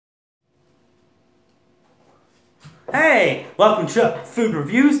Hey, welcome to Food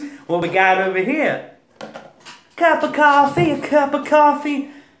Reviews. What we got over here? Cup of coffee, a cup of coffee.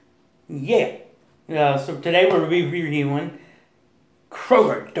 Yeah. So today we're reviewing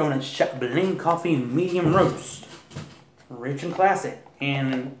Kroger Donut Shop Blend Coffee Medium Roast. Rich and classic.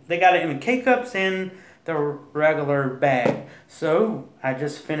 And they got it in the K-Cups and the regular bag. So I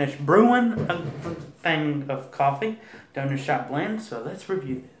just finished brewing a thing of coffee, Donut Shop Blend. So let's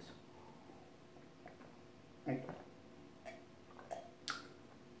review this.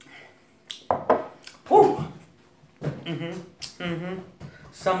 Whew.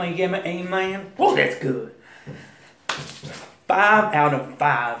 Somebody give me amen. Whoa, that's good. 5 out of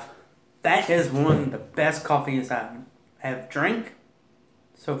 5. That is one of the best coffees I have drank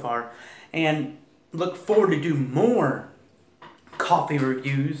so far. And look forward to do more coffee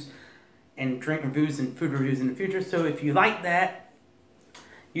reviews and drink reviews and food reviews in the future. So if you like that,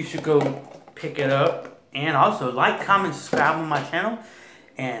 you should go pick it up. And also like, comment, subscribe on my channel.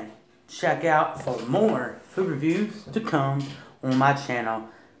 And check out for more food reviews to come on my channel.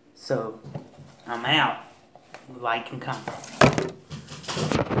 So, I'm out. Like and comment.